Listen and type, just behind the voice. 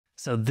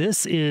So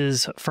this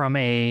is from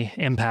a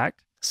impact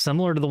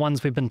similar to the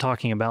ones we've been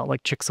talking about,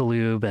 like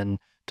Chicxulub and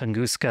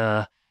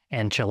Tunguska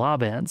and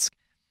Chelyabinsk.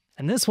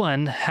 And this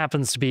one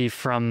happens to be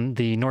from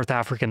the North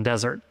African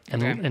desert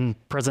in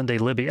present-day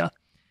Libya.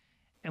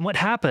 And what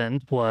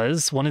happened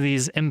was one of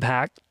these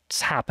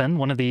impacts happened,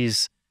 one of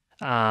these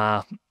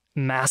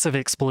massive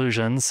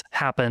explosions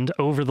happened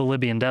over the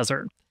Libyan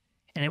desert.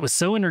 And it was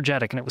so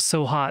energetic and it was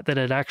so hot that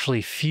it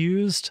actually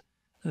fused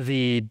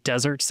the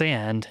desert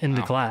sand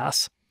into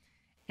glass.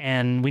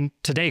 And we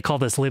today call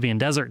this Libyan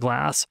desert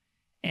glass.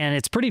 And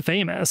it's pretty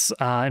famous.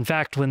 In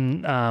fact,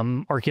 when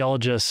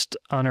archaeologists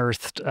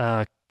unearthed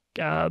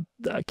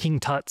King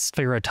Tut's,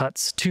 Pharaoh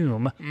Tut's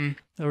tomb,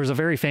 there was a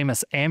very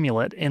famous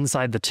amulet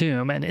inside the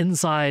tomb. And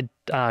inside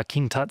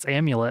King Tut's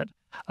amulet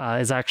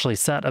is actually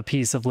set a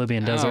piece of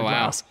Libyan desert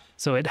glass.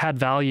 So it had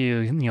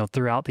value,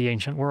 throughout the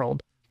ancient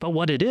world. But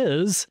what it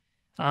is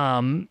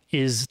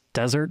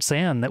desert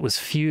sand that was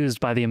fused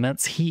by the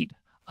immense heat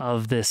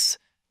of this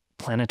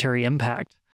planetary impact.